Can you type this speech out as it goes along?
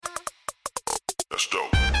That's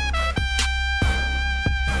dope.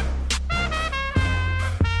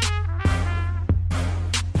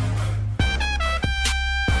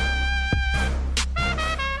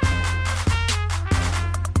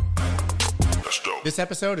 This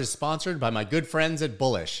episode is sponsored by my good friends at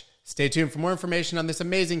Bullish. Stay tuned for more information on this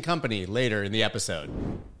amazing company later in the episode.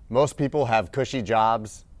 Most people have cushy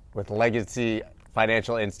jobs with legacy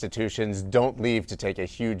financial institutions, don't leave to take a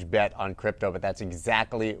huge bet on crypto, but that's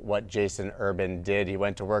exactly what Jason Urban did. He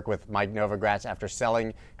went to work with Mike Novogratz after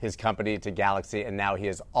selling his company to Galaxy, and now he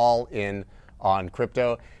is all in on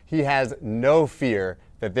crypto. He has no fear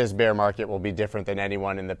that this bear market will be different than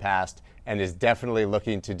anyone in the past, and is definitely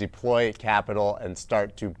looking to deploy capital and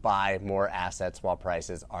start to buy more assets while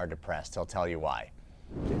prices are depressed. He'll tell you why.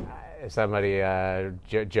 Somebody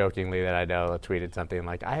jokingly that I know tweeted something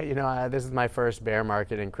like, this is my first bear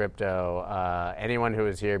market in crypto. Anyone who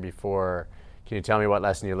was here before, can you tell me what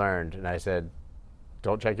lesson you learned? And I said,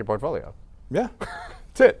 don't check your portfolio. Yeah.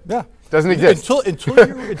 That's it. Yeah. Doesn't exist.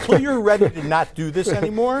 Until you're ready to not do this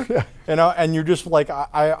anymore, Yeah. And you're just like,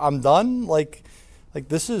 I'm done. Like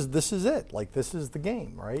this is it. Like this is the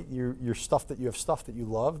game, right? You have stuff that you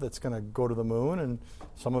love that's going to go to the moon, and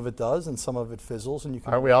some of it does, and some of it fizzles, and you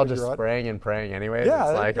can. Aren't we all just spraying and praying anyway? Yeah,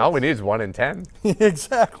 it's like all we need is 1 in 10.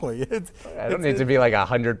 Exactly. I don't need to be like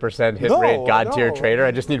 100% hit rate god tier trader.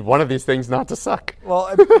 I just need one of these things not to suck.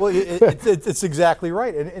 Well, it's exactly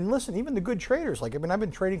right. And listen, even the good traders, I've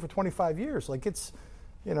been trading for 25 years. Like it's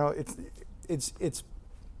you're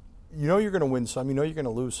going to win some, you're going to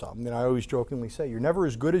lose some. And I always jokingly say, you're never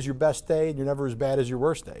as good as your best day, and you're never as bad as your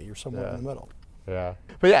worst day. You're somewhere in the middle. Yeah.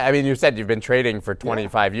 But yeah, you said you've been trading for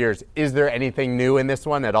 25 years. Is there anything new in this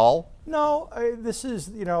one at all? No, this is,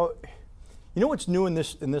 what's new in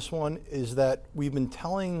this one is that we've been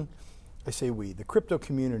telling, the crypto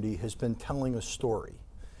community has been telling a story.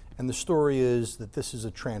 And the story is that this is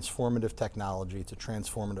a transformative technology. It's a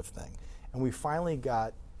transformative thing. And we finally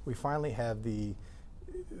have the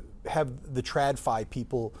TradFi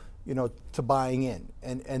people, to buying in.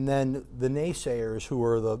 And then the naysayers, who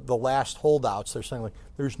are the last holdouts, they're saying,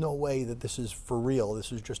 there's no way that this is for real.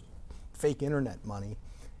 This is just fake internet money.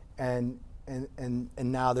 And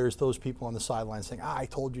now there's those people on the sidelines saying, I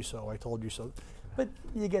told you so, I told you so. But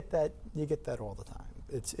you get that all the time.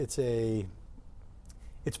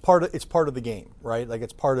 It's part of the game, right? Like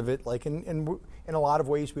it's part of it. Like in a lot of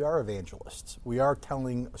ways, we are evangelists. We are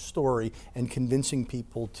telling a story and convincing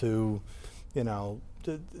people to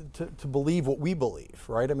believe what we believe,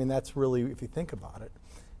 right? That's really, if you think about it.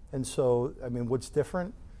 And so, what's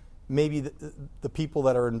different? Maybe the people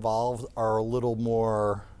that are involved are a little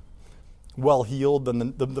more well-heeled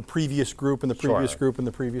than the previous group and the previous group and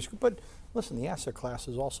the previous group. But listen, the asset class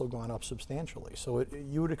has also gone up substantially, so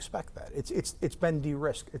you would expect that. It's been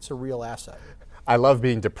de-risked. It's a real asset. I love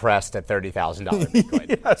being depressed at $30,000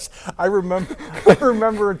 Bitcoin. Yes, I remember.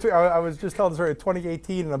 I was just telling the story of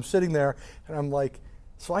 2018, and I'm sitting there, and I'm like,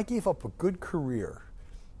 so I gave up a good career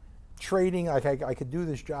trading. I could do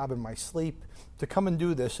this job in my sleep to come and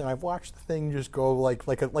do this, and I've watched the thing just go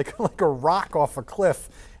like a rock off a cliff.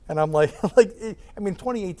 And I'm like,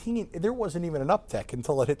 2018, there wasn't even an uptick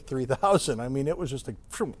until it hit 3,000. It was just like,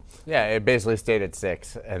 phew. Yeah, it basically stayed at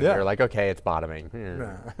 6, and you're like, okay, it's bottoming.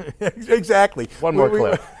 Exactly. One more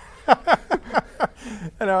clip.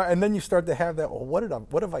 And then you start to have that. Well, what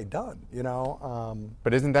have I done?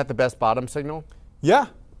 But isn't that the best bottom signal? Yeah.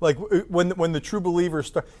 Like when the true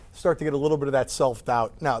believers start to get a little bit of that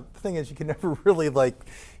self-doubt. Now, the thing is, you can never really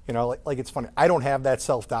it's funny. I don't have that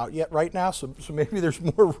self-doubt yet right now, so maybe there's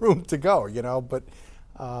more room to go, But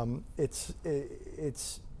it's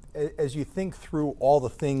as you think through all the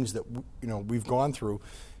things that we've gone through,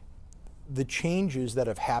 the changes that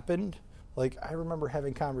have happened. Like I remember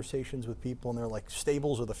having conversations with people, and they're like,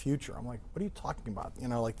 "Stables are the future." I'm like, "What are you talking about?"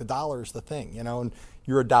 The dollar is the thing, And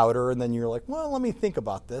you're a doubter, and then you're like, "Well, let me think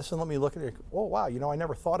about this, and let me look at it." Oh, wow, I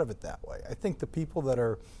never thought of it that way. I think the people that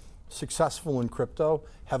are successful in crypto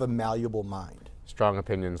have a malleable mind. Strong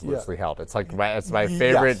opinions loosely held. It's like it's my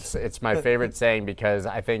favorite. Yes. It's my favorite saying, because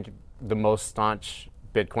I think the most staunch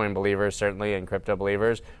Bitcoin believers, certainly, and crypto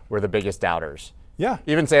believers, were the biggest doubters. Yeah.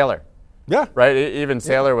 Even Saylor. Yeah. Right. Even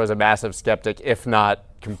Saylor was a massive skeptic, if not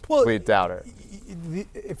complete doubter.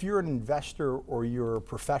 If you're an investor or you're a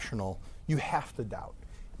professional, you have to doubt.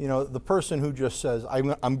 The person who just says,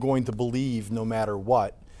 "I'm going to believe no matter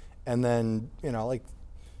what," and then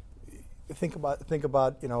think about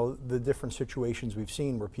the different situations we've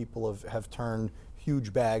seen where people have turned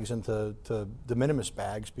huge bags into de minimis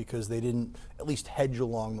bags because they didn't at least hedge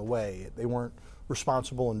along the way. They weren't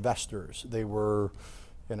responsible investors. They were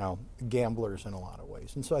gamblers in a lot of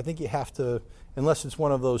ways. And so I think you have to, unless it's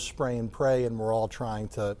one of those spray and pray and we're all trying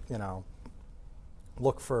to,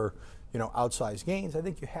 look for, outsized gains, I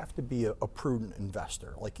think you have to be a prudent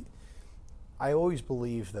investor. Like, I always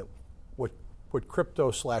believe that what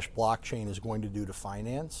crypto/blockchain is going to do to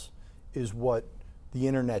finance is what the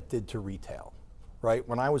internet did to retail. Right?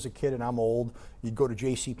 When I was a kid, and I'm old, you'd go to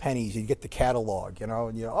J.C. Penney's, you'd get the catalog, and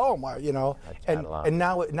oh my, and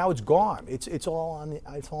now it's gone. It's all on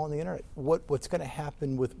the internet. What's going to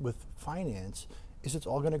happen with finance is it's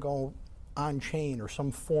all going to go on chain or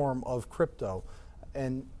some form of crypto,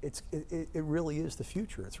 and it really is the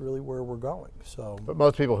future. It's really where we're going. So, but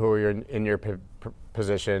most people who are in your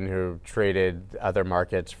position, who traded other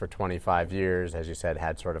markets for 25 years, as you said,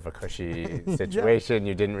 had sort of a cushy situation.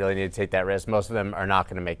 You didn't really need to take that risk. Most of them are not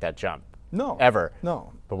going to make that jump. No. Ever.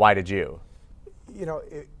 No. But why did you?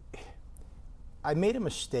 I made a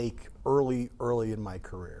mistake early in my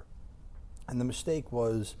career. And the mistake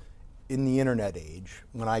was in the internet age,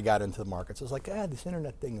 when I got into the markets. I was like, this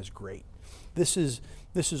internet thing is great. This is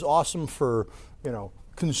awesome for,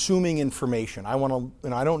 consuming information. I want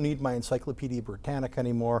to, I don't need my Encyclopedia Britannica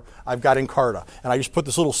anymore. I've got Encarta, and I just put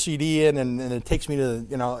this little CD in, and it takes me to,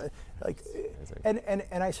 and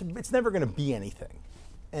I said, it's never going to be anything.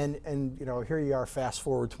 And here you are, fast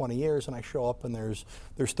forward 20 years, and I show up, and there's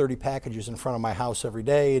 30 packages in front of my house every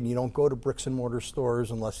day, and you don't go to bricks and mortar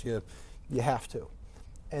stores unless you have to.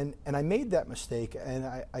 And I made that mistake, and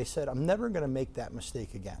I said, I'm never going to make that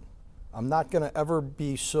mistake again. I'm not going to ever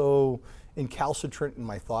be so incalcitrant in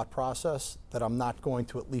my thought process that I'm not going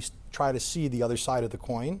to at least try to see the other side of the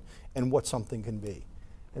coin and what something can be.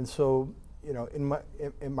 And so, in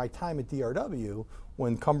my time at DRW,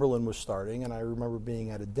 when Cumberland was starting, and I remember being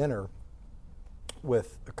at a dinner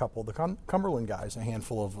with a couple of the Cumberland guys, a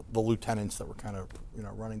handful of the lieutenants that were kind of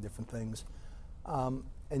running different things,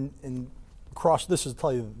 and across, this is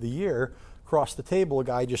tell you the year, across the table, a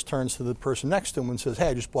guy just turns to the person next to him and says, "Hey,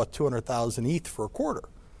 I just bought 200,000 ETH for a quarter."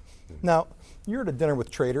 Now, you're at a dinner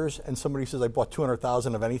with traders, and somebody says, "I bought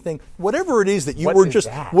 200,000 of anything." Whatever it is that you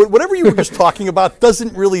whatever you were just talking about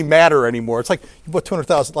doesn't really matter anymore. It's like you bought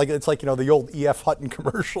 200,000. Like it's like the old E.F. Hutton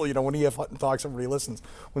commercial. When E.F. Hutton talks, everybody listens.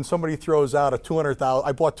 When somebody throws out a 200,000,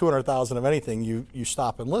 I bought 200,000 of anything, you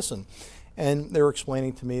stop and listen. And they were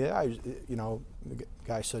explaining to me that the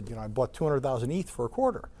guy said, I bought 200,000 ETH for a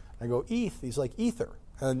quarter. I go, ETH? He's like, ether.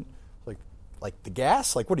 And like the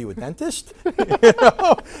gas? Like, what are you, a dentist?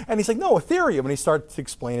 And he's like, no, Ethereum. And he started to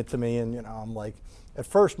explain it to me. And, I'm like, at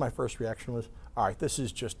first, my first reaction was, all right, this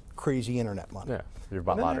is just crazy internet money. Yeah, you're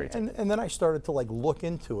about lottery. And then I started to look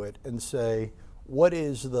into it and say, what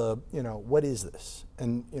is what is this?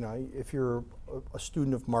 And, if you're a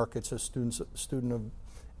student of markets, a student of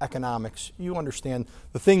economics, you understand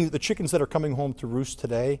the chickens that are coming home to roost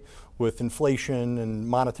today with inflation and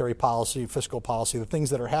monetary policy, fiscal policy, the things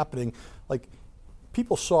that are happening, like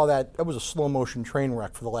people saw that was a slow motion train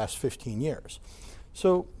wreck for the last 15 years.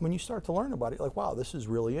 So when you start to learn about it, you're like, wow, this is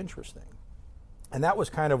really interesting. And that was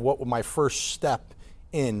kind of what my first step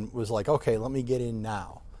in was like, okay, let me get in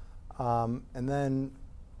now. And then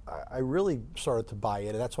I really started to buy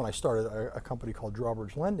it. And that's when I started a company called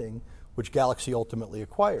Drawbridge Lending, which Galaxy ultimately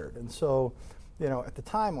acquired. And so, at the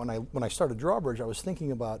time when I started Drawbridge, I was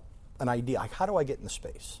thinking about an idea, like how do I get in the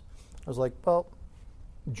space? I was like, well,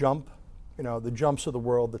 Jump, the Jumps of the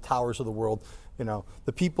world, the Towers of the world,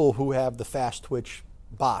 the people who have the fast twitch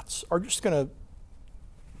bots are just going to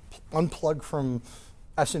unplug from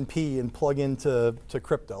S&P and plug into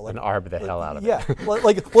crypto, and arb the hell out of it. Yeah, I was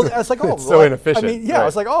like, oh, it's so inefficient. I mean, yeah, right. I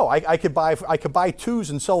was like, oh, I could buy twos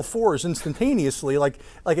and sell fours instantaneously. Like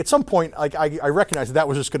at some point, I recognized that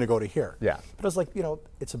was just going to go to here. Yeah. But I was like,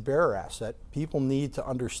 it's a bearer asset. People need to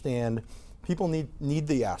understand. People need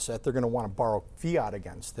the asset. They're going to want to borrow fiat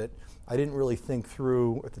against it. I didn't really think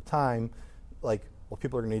through at the time,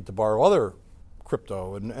 people are going to need to borrow other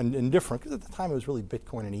crypto and different, because at the time it was really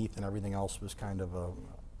Bitcoin and ETH and everything else was kind of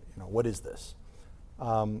what is this?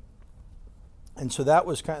 And so that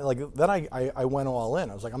was kind of then I went all in.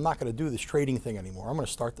 I was like, I'm not going to do this trading thing anymore. I'm going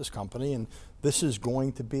to start this company, and this is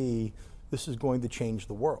going to change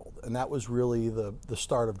the world. And that was really the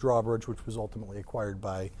start of Drawbridge, which was ultimately acquired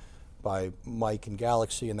by Mike and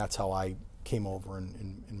Galaxy, and that's how I came over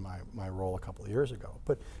in my role a couple of years ago.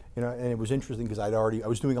 But and it was interesting because I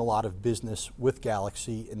was doing a lot of business with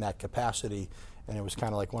Galaxy in that capacity, and it was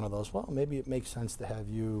kind of like one of those, well, maybe it makes sense to have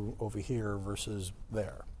you over here versus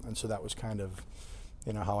there. And so that was kind of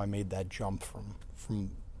how I made that jump from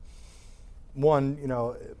one,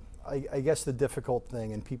 I guess the difficult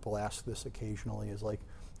thing, and people ask this occasionally, is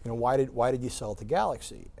why did you sell to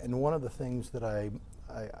Galaxy? And one of the things that I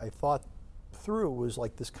I thought through was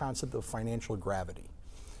like this concept of financial gravity.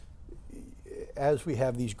 As we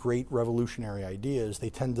have these great revolutionary ideas, they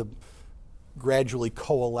tend to gradually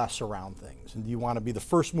coalesce around things. And do you want to be the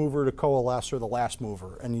first mover to coalesce or the last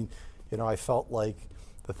mover? And I felt like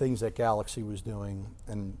the things that Galaxy was doing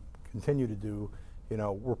and continue to do,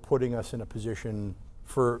 were putting us in a position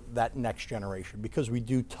for that next generation, because we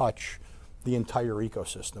do touch the entire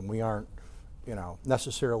ecosystem. We aren't,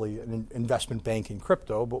 necessarily an investment bank in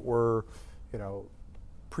crypto, but we're,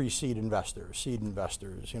 pre-seed investors, seed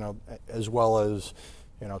investors, as well as,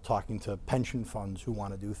 talking to pension funds who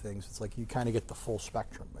want to do things. It's like you kind of get the full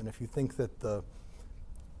spectrum. And if you think that the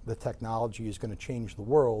technology is going to change the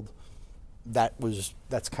world,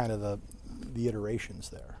 that's kind of the iterations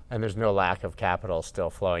there. And there's no lack of capital still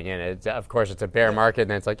flowing in. Of course, it's a bear market,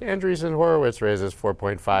 and it's like Andreessen Horowitz raises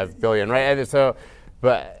 $4.5 billion, right? And so,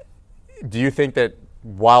 but do you think that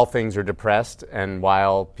while things are depressed and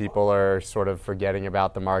while people are sort of forgetting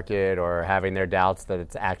about the market or having their doubts, that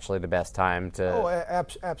it's actually the best time to? Oh,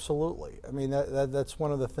 absolutely. I mean, that's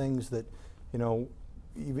one of the things that,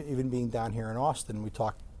 even being down here in Austin, we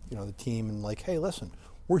talked, the team, and like, hey, listen,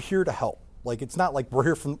 we're here to help. Like, it's not like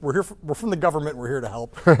we're from the government. We're here to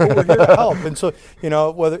help. But we're here to help. And so,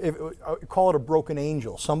 call it a broken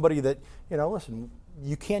angel, somebody that, listen,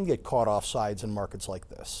 you can get caught off sides in markets like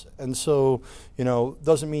this. And so,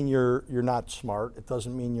 doesn't mean you're not smart. It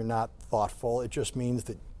doesn't mean you're not thoughtful. It just means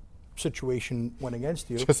that situation went against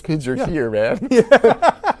you. It just means you're here, man.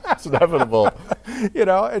 Yeah. It's inevitable.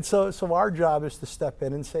 And so our job is to step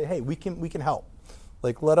in and say, hey, we can help.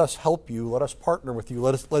 Like, let us help you. Let us partner with you.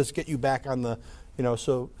 Let us get you back on the,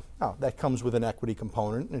 So that comes with an equity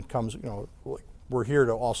component. And it comes, we're here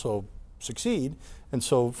to also succeed. And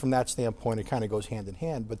so from that standpoint, it kind of goes hand in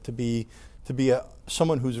hand. But to be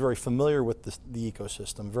someone who's very familiar with the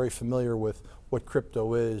ecosystem, very familiar with what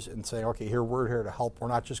crypto is, and saying, okay, we're here to help. We're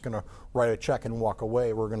not just going to write a check and walk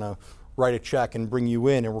away. We're going to write a check and bring you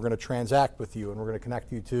in, and we're going to transact with you, and we're going to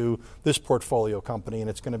connect you to this portfolio company, and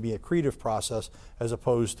it's going to be a creative process as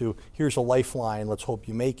opposed to here's a lifeline, let's hope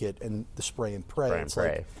you make it, and the spray and pray.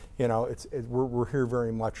 Like, we're here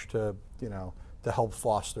very much to to help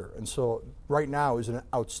foster, and so right now is an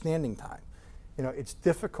outstanding time. It's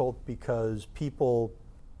difficult because people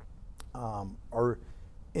are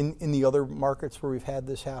in the other markets where we've had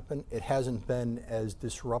this happen. It hasn't been as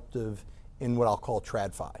disruptive in what I'll call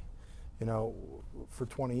TradFi. For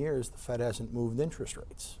 20 years, the Fed hasn't moved interest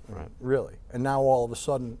rates, right, really. And now all of a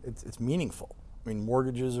sudden, it's meaningful. I mean,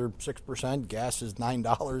 mortgages are 6%, gas is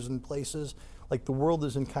 $9 in places. Like, the world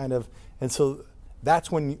isn't kind of, and so that's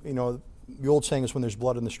when, the old saying is when there's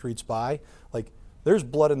blood in the streets, buy. Like, there's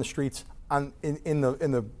blood in the streets in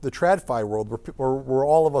the TradFi world where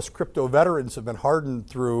all of us crypto veterans have been hardened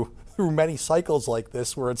through many cycles like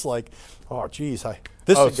this, where it's like, oh, geez,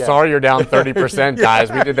 sorry you're down 30%,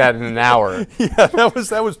 guys. We did that in an hour. Yeah,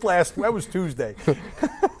 that was Tuesday.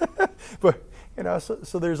 But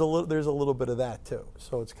so there's a little bit of that too.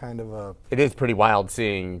 So it's kind of it is pretty wild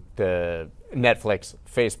seeing the Netflix,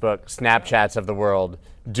 Facebook, Snapchats of the world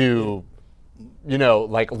do,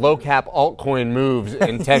 like low cap altcoin moves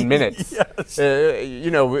in 10 minutes. Yes.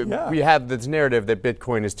 We have this narrative that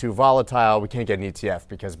Bitcoin is too volatile. We can't get an ETF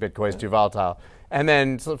because Bitcoin is too volatile. And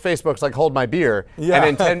then Facebook's like, hold my beer. Yeah.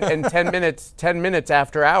 And in 10 minutes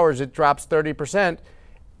after hours, it drops 30%.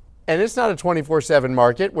 And it's not a 24/7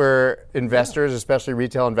 market where investors, especially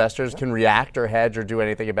retail investors, can react or hedge or do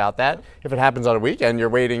anything about that. If it happens on a weekend, you're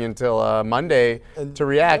waiting until Monday to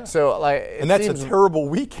react. Yeah. So, and that's a terrible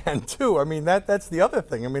weekend too. I mean, that's the other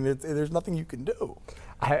thing. I mean, there's nothing you can do.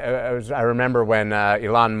 I remember when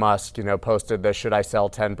Elon Musk, posted the "Should I sell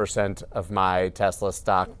 10% of my Tesla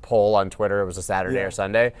stock" poll on Twitter. It was a Saturday or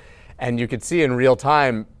Sunday, and you could see in real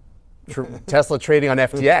time Tesla trading on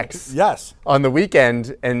FTX yes, on the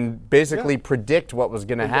weekend and basically predict what was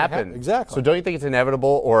going to happen. Exactly. So don't you think it's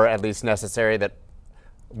inevitable, or at least necessary, that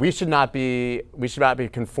we should not be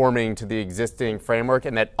conforming to the existing framework,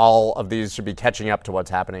 and that all of these should be catching up to what's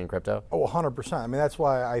happening in crypto? Oh, 100%. I mean, that's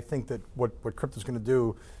why I think that what crypto's going to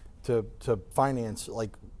do to finance,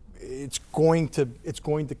 like, it's going to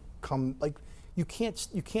come, like, you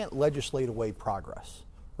can't legislate away progress,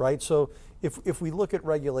 right? So if we look at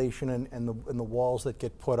regulation and the walls that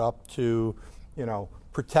get put up to,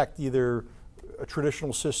 protect either a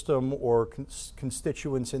traditional system or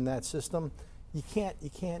constituents in that system, you can't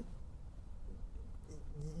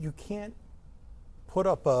put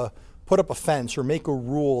up a fence or make a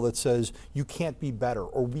rule that says you can't be better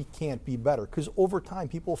or we can't be better, because over time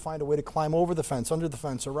people find a way to climb over the fence, under the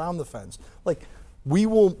fence, around the fence. Like, we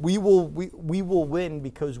will win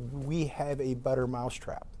because we have a better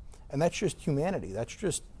mousetrap. And that's just humanity. That's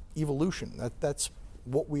just evolution. That's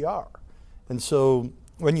what we are. And so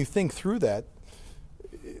when you think through that,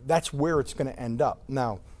 that's where it's going to end up.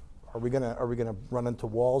 Now, are we going to run into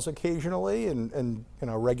walls occasionally, and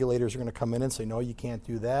regulators are going to come in and say, no, you can't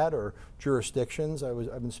do that, or jurisdictions?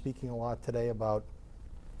 I've been speaking a lot today about,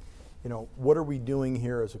 what are we doing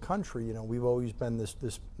here as a country? We've always been this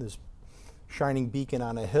shining beacon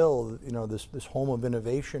on a hill, this home of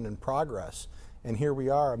innovation and progress. And here we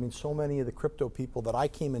are. I mean, so many of the crypto people that I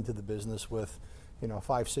came into the business with,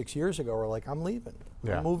 5-6 years ago are like, I'm leaving.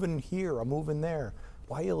 Yeah. I'm moving here. I'm moving there.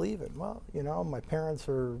 Why are you leaving? Well, my parents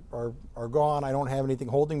are gone. I don't have anything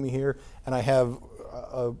holding me here, and I have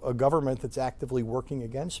a government that's actively working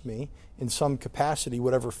against me in some capacity,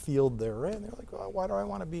 whatever field they're in. They're like, well, why do I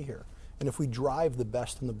want to be here? And if we drive the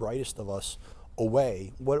best and the brightest of us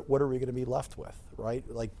away, what are we going to be left with, right?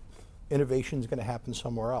 Like, innovation is going to happen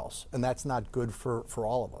somewhere else, and that's not good for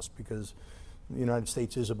all of us, because the United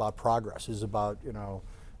States is about progress, is about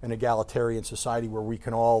an egalitarian society where we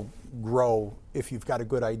can all grow. If you've got a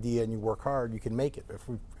good idea and you work hard, you can make it.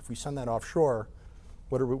 If we send that offshore,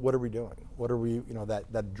 what are we doing? What are we,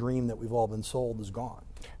 that dream that we've all been sold is gone.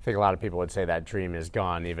 I think a lot of people would say that dream is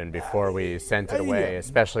gone even before we sent it away,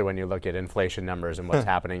 especially when you look at inflation numbers and what's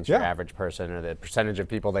happening to your average person, or the percentage of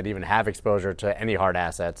people that even have exposure to any hard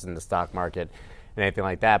assets in the stock market and anything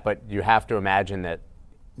like that. But you have to imagine that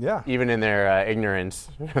even in their ignorance,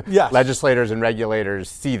 legislators and regulators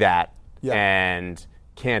see that and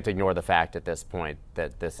can't ignore the fact at this point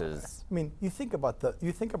that this is. I mean, you think about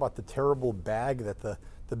the terrible bag that the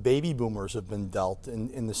baby boomers have been dealt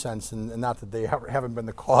in the sense, and not that they haven't been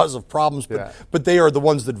the cause of problems, but they are the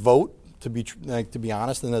ones that vote. To be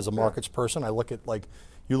honest, and as a markets person, I look at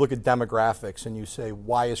you look at demographics and you say,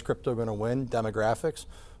 why is crypto going to win? Demographics,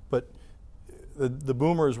 but the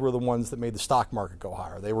boomers were the ones that made the stock market go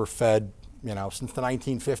higher. They were fed, since the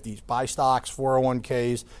 1950s, buy stocks,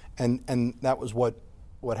 401ks, and that was what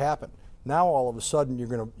happened. Now all of a sudden you're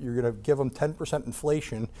gonna give them 10%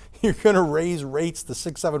 inflation. You're gonna raise rates to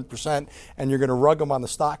 6-7%, and you're gonna rug them on the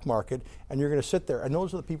stock market, and you're gonna sit there. And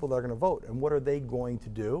those are the people that are gonna vote. And what are they going to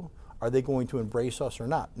do? Are they going to embrace us or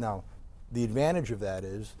not? Now, the advantage of that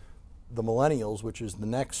is the millennials, which is the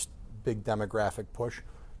next big demographic push.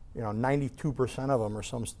 92% of them, or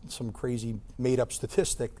some crazy made-up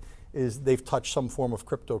statistic, is they've touched some form of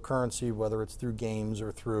cryptocurrency, whether it's through games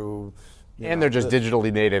or through. And they're just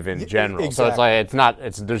digitally native in general,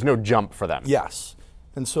 exactly. So there's no jump for them. Yes,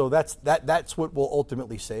 and so that's what will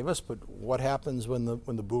ultimately save us. But what happens when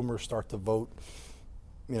the boomers start to vote,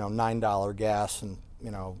 $9 gas, and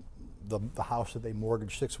the house that they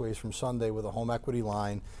mortgaged 6 ways from Sunday with a home equity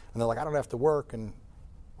line, and they're like, I don't have to work, and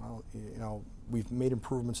we've made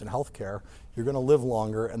improvements in healthcare. You're going to live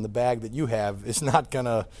longer, and the bag that you have is not going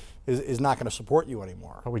to support you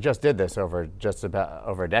anymore. Well, we just did this over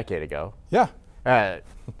a decade ago. Yeah.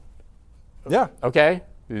 Okay.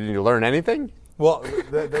 Did you learn anything? Well,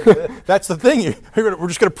 that's the thing. We're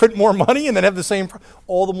just going to print more money and then have the same.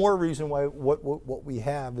 All the more reason why what we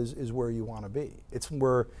have is where you want to be.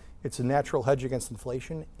 It's a natural hedge against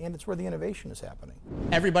inflation, and it's where the innovation is happening.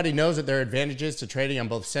 Everybody knows that there are advantages to trading on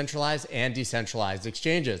both centralized and decentralized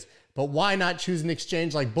exchanges. But why not choose an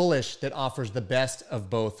exchange like Bullish that offers the best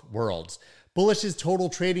of both worlds? Bullish's total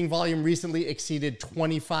trading volume recently exceeded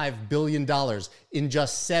 $25 billion in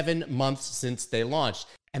just 7 months since they launched.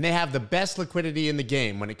 And they have the best liquidity in the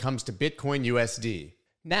game when it comes to Bitcoin USD.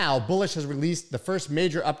 Now, Bullish has released the first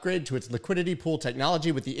major upgrade to its liquidity pool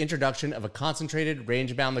technology with the introduction of a concentrated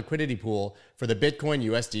range-bound liquidity pool for the Bitcoin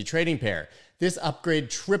USD trading pair. This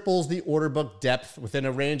upgrade triples the order book depth within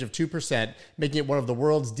a range of 2%, making it one of the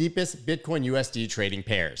world's deepest Bitcoin USD trading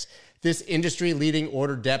pairs. This industry-leading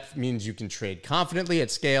order depth means you can trade confidently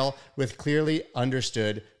at scale with clearly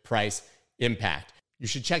understood price impact. You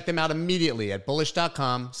should check them out immediately at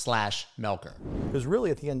bullish.com/Melker. Because really,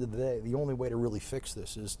 at the end of the day, the only way to really fix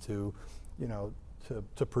this is to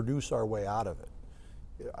produce our way out of it.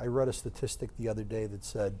 I read a statistic the other day that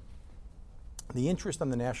said the interest on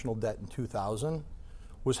the national debt in 2000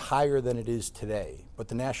 was higher than it is today, but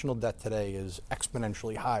the national debt today is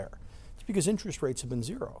exponentially higher. It's because interest rates have been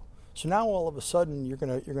zero. So now all of a sudden you're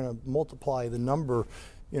gonna multiply the number,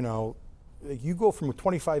 you go from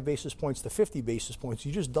 25 basis points to 50 basis points,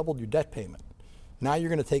 you just doubled your debt payment. Now you're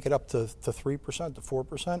going to take it up to 3%, to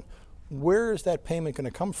 4%. Where is that payment going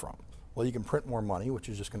to come from? Well, you can print more money, which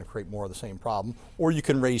is just going to create more of the same problem, or you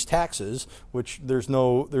can raise taxes, which there's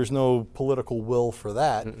no political will for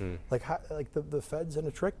that. Like the Fed's in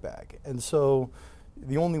a trick bag. And so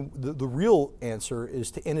the real answer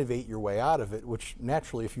is to innovate your way out of it, which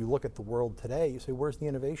naturally, if you look at the world today, you say, where's the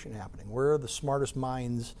innovation happening? Where are the smartest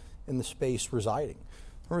minds in the space residing?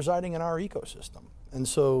 They're residing in our ecosystem. And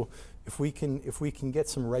so if we can get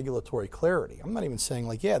some regulatory clarity, I'm not even saying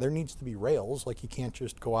like, yeah, there needs to be rails, like you can't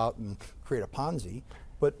just go out and create a Ponzi,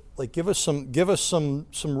 but like give us some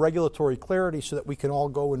regulatory clarity so that we can all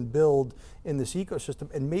go and build in this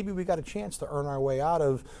ecosystem, and maybe we got a chance to earn our way out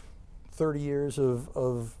of 30 years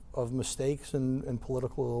of mistakes and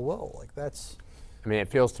political ill will. Like that's. I mean, it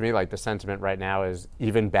feels to me like the sentiment right now is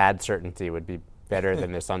even bad certainty would be better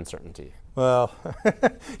than this uncertainty. Well,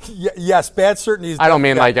 yes, bad certainty is. I don't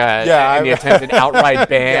mean like any attempted outright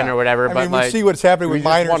ban or whatever. I but mean, like, we see what's happening with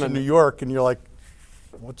miners in New York, and you're like,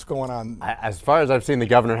 what's going on? As far as I've seen, the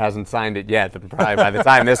governor hasn't signed it yet. Probably by the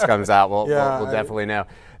time this comes out, we'll definitely know.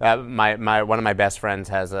 One of my best friends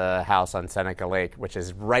has a house on Seneca Lake, which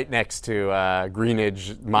is right next to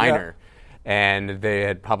Greenidge Miner. Yeah. And they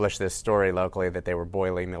had published this story locally that they were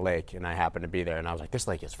boiling the lake, and I happened to be there, and I was like, this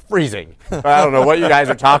lake is freezing. I don't know what you guys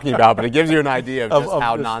are talking about, but it gives you an idea of just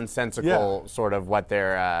how nonsensical sort of what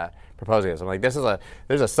they're proposing is. I'm like, there's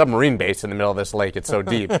a submarine base in the middle of this lake. It's so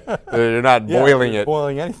deep. They're not boiling it.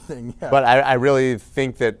 Boiling anything, yeah. But I really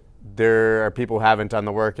think that there are people who haven't done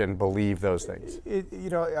the work and believe those things.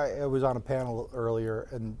 I was on a panel earlier,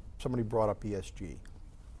 and somebody brought up ESG.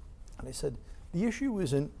 And I said, the issue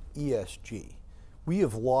isn't ESG. We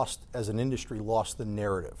have as an industry, lost the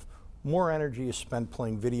narrative. More energy is spent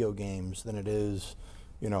playing video games than it is,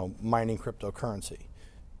 mining cryptocurrency.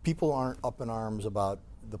 People aren't up in arms about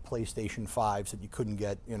the PlayStation 5s that you couldn't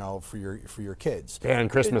get, for your kids. And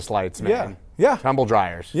Christmas lights, man. Yeah. Tumble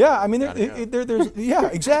dryers. Yeah, I mean, there's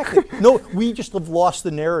exactly. No, we just have lost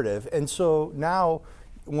the narrative, and so now,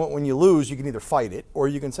 when you lose, you can either fight it or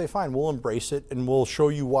you can say, fine, we'll embrace it and we'll show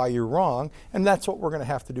you why you're wrong. And that's what we're going to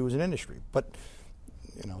have to do as an industry. But,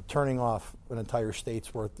 turning off an entire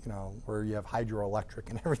state's worth, where you have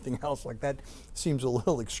hydroelectric and everything else like that seems a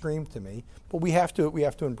little extreme to me. But we have to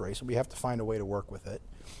embrace it. We have to find a way to work with it.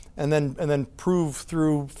 And then prove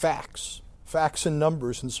through facts and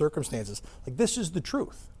numbers and circumstances. Like, this is the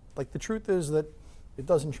truth. Like, the truth is that it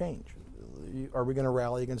doesn't change. Are we going to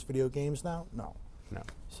rally against video games now? No.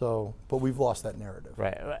 So, but we've lost that narrative.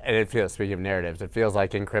 Right, and speaking of narratives, it feels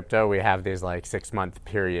like in crypto we have these like 6-month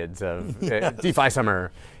periods of DeFi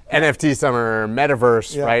summer, NFT summer,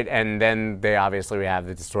 metaverse, right? And then we have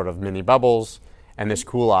this sort of mini bubbles and this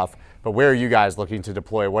cool off. But where are you guys looking to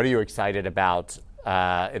deploy? What are you excited about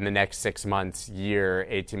in the next 6 months, year,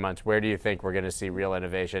 18 months? Where do you think we're going to see real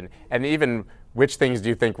innovation? And even which things do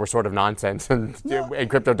you think were sort of nonsense and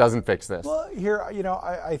crypto doesn't fix this? Well, here,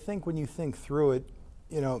 I think when you think through it,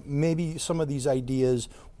 maybe some of these ideas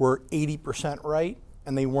were 80% right,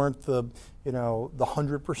 and they weren't the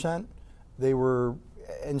 100%. They were,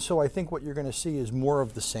 and so I think what you're going to see is more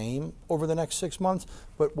of the same over the next 6 months.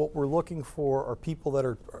 But what we're looking for are people that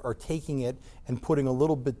are taking it and putting a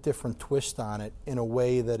little bit different twist on it in a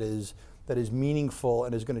way that is meaningful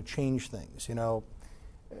and is going to change things.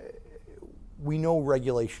 We know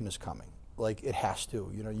regulation is coming. Like, it has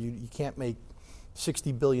to. You can't make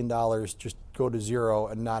 $60 billion just go to zero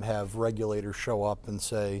and not have regulators show up and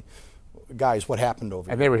say, guys, what happened over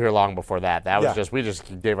here? And they were here long before that. Was we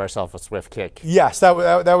just gave ourselves a swift kick. Yes, that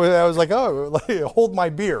was like, hold my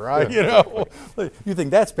beer. You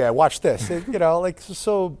think that's bad? Watch this.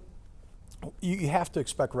 So you have to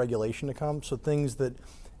expect regulation to come. So things that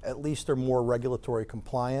at least are more regulatory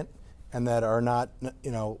compliant and that are not,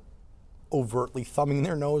 overtly thumbing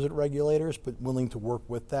their nose at regulators, but willing to work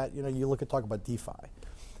with that. You talk about DeFi.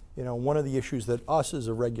 One of the issues that us as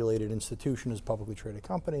a regulated institution, as a publicly traded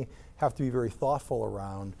company, have to be very thoughtful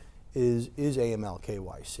around is AML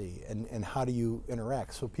KYC and how do you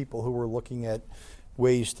interact? So people who are looking at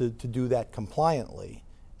ways to do that compliantly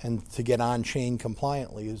and to get on-chain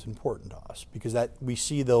compliantly is important to us, because that we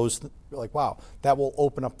see those like, wow, that will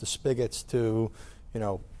open up the spigots to,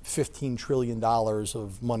 $15 trillion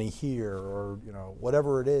of money here, or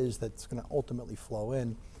whatever it is that's going to ultimately flow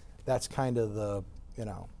in. That's kind of the,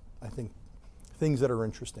 I think, things that are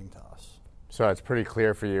interesting to us. So it's pretty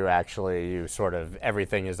clear for you, actually,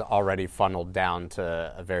 everything is already funneled down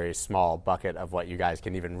to a very small bucket of what you guys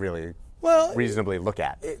can even really reasonably look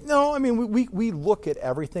at. No, I mean, we look at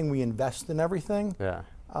everything, we invest in everything. Yeah.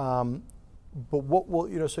 But what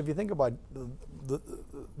will, so if you think about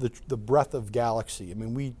the breadth of Galaxy, I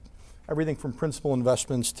mean, everything from principal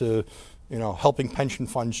investments to, helping pension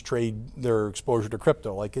funds trade their exposure to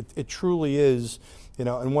crypto. Like it truly is,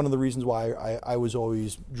 and one of the reasons why I was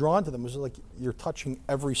always drawn to them was like, you're touching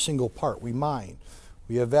every single part. We mine,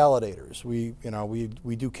 We have validators. We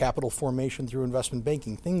do capital formation through investment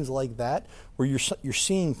banking, things like that, where you're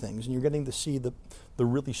seeing things and you're getting to see the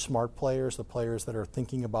really smart players, the players that are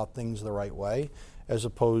thinking about things the right way, as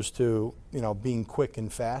opposed to being quick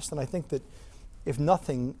and fast. And I think that if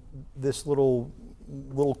nothing, this little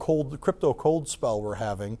crypto cold spell we're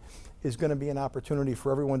having is going to be an opportunity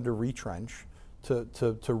for everyone to retrench, to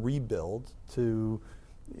rebuild,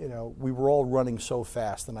 we were all running so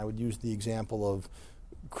fast, and I would use the example of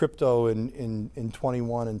crypto in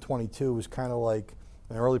 21 and 22 was kind of like,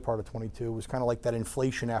 in the early part of 22, was kind of like that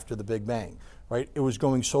inflation after the Big Bang, right? It was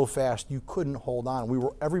going so fast you couldn't hold on.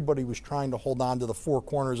 Everybody was trying to hold on to the four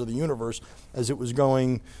corners of the universe as it was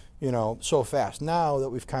going, so fast. Now that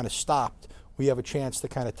we've kind of stopped, we have a chance to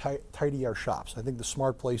kind of tidy our shops. I think the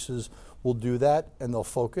smart places will do that, and they'll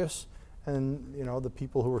focus. And the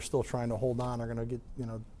people who are still trying to hold on are going to get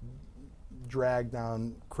dragged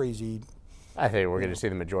down crazy. I think we're going to see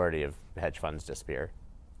the majority of hedge funds disappear.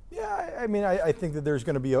 Yeah, I mean, I think that there's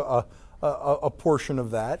going to be a portion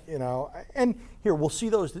of that, And here we'll see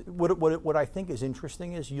those. What I think is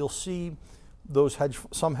interesting is you'll see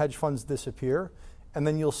some hedge funds disappear, and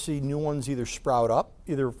then you'll see new ones either sprout up,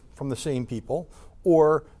 either from the same people,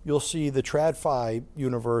 or you'll see the TradFi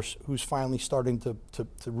universe, who's finally starting to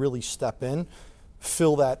really step in,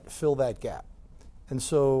 fill that gap. And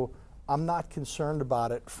so I'm not concerned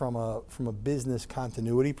about it from a business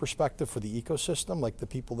continuity perspective for the ecosystem, like the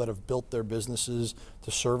people that have built their businesses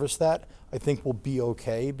to service that. I think will be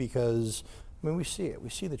okay because, we see it. We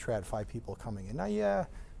see the TradFi people coming in. Now, yeah,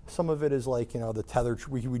 some of it is like, the Tether,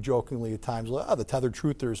 we jokingly at times, the Tether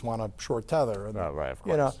truthers want to short Tether. And, right, of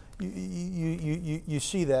course. You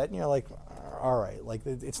see that and you're like, all right, like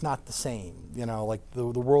it's not the same, like the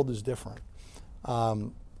world is different. But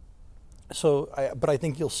I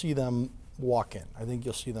think you'll see them walk in. I think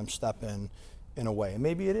you'll see them step in a way. And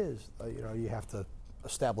maybe it is, you have to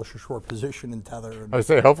establish a short position in Tether. I would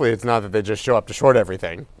say hopefully it's not that they just show up to short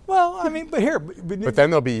everything. Well, but here. But then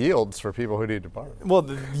there'll be yields for people who need to borrow. Well,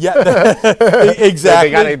 yeah,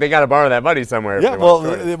 exactly. They got to borrow that money somewhere. Yeah,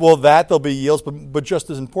 there'll be yields, but just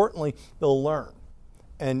as importantly, they'll learn.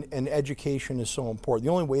 And education is so important.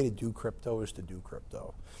 The only way to do crypto is to do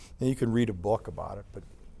crypto. And you can read a book about it, but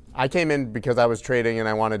I came in because I was trading and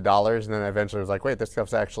I wanted dollars, and then I eventually was like, wait, this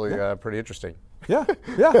stuff's actually pretty interesting. Yeah.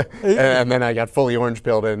 and then I got fully orange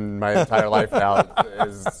pilled, and my entire life now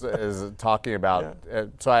is talking about.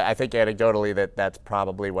 So I think anecdotally that's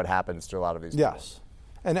probably what happens to a lot of these people. Yes,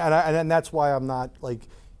 and that's why I'm not like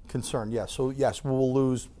concerned. Yes, so yes, we'll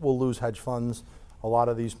lose hedge funds. A lot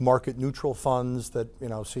of these market neutral funds that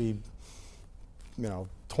see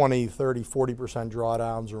 20, 30, 40%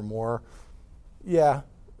 drawdowns or more. Yeah.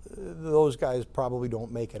 Those guys probably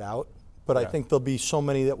don't make it out, but I think there'll be so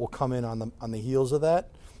many that will come in on the heels of that.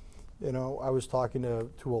 I was talking to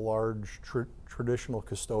a large traditional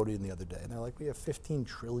custodian the other day, and they're like, we have $15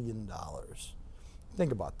 trillion.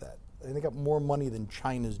 Think about that. They got more money than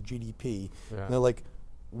China's GDP, and they're like,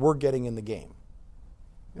 we're getting in the game.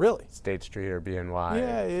 Really? State Street or BNY.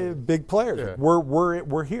 Yeah, big players. Yeah.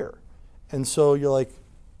 We're here, and so you're like,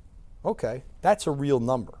 okay, that's a real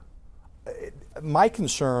number. My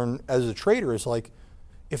concern as a trader is like,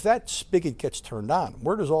 if that spigot gets turned on,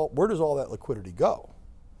 where does all that liquidity go?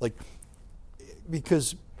 Like,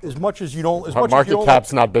 because as much as you don't, market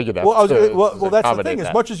cap's not big enough. Well, that's the thing.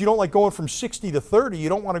 As much as you don't like going from 60 to 30, you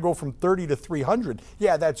don't want to go from 30 to 300.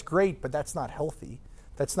 Yeah, that's great, but that's not healthy.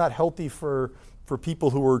 That's not healthy for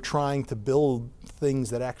people who are trying to build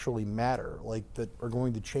things that actually matter, like that are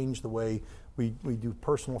going to change the way we do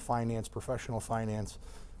personal finance, professional finance.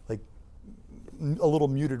 Like, a little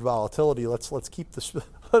muted volatility. Let's keep this.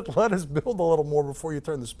 Let us build a little more before you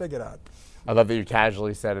turn the spigot on. I love that you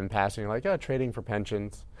casually said in passing, like, trading for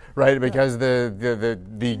pensions, right? Because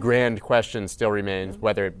the grand question still remains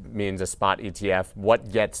whether it means a spot ETF,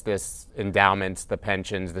 what gets this endowments, the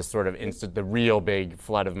pensions, this sort of the real big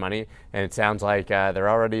flood of money, and it sounds like they're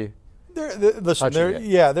already. The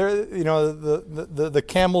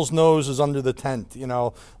camel's nose is under the tent,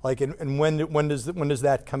 like, and when does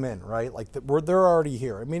that come in, right? Like, they're already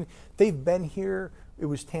here. I mean, they've been here. It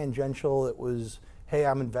was tangential. It was, hey,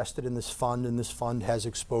 I'm invested in this fund, and this fund has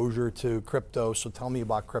exposure to crypto, so tell me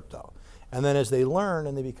about crypto. And then as they learn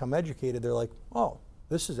and they become educated, they're like, oh,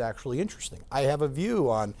 this is actually interesting. I have a view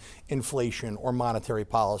on inflation or monetary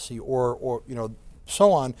policy or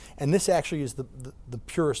so on, and this actually is the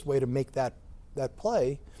purest way to make that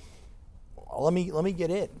play. Let me get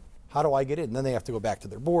in. How do I get in? And then they have to go back to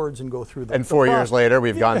their boards and go through the. And 4 years later,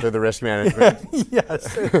 we've gone through the risk management.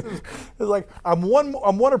 Yes, it's like I'm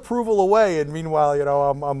one approval away, and meanwhile,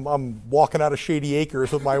 I'm walking out of Shady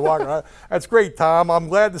Acres with my walker. That's great, Tom. I'm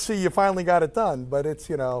glad to see you finally got it done. But it's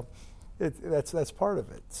that's part of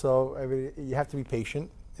it. So I mean, you have to be patient,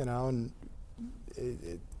 and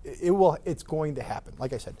it's going to happen.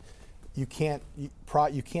 Like I said. You can't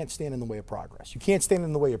stand in the way of progress. You can't stand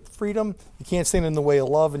in the way of freedom. You can't stand in the way of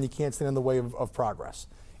love, and you can't stand in the way of progress.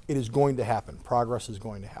 It is going to happen. Progress is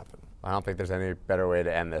going to happen. I don't think there's any better way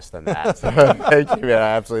to end this than that. So thank you, man.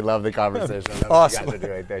 I absolutely love the conversation. Awesome. What you guys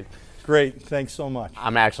are doing. Thanks. Great. Thanks so much.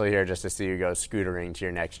 I'm actually here just to see you go scootering to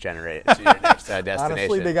your next destination.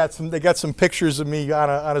 Honestly, they got some pictures of me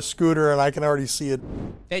on a scooter, and I can already see it.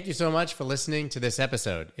 Thank you so much for listening to this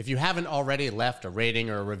episode. If you haven't already left a rating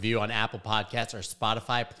or a review on Apple Podcasts or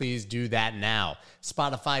Spotify, please do that now.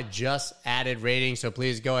 Spotify just added ratings, so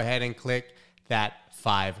please go ahead and click that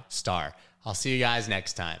 5-star. I'll see you guys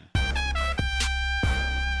next time.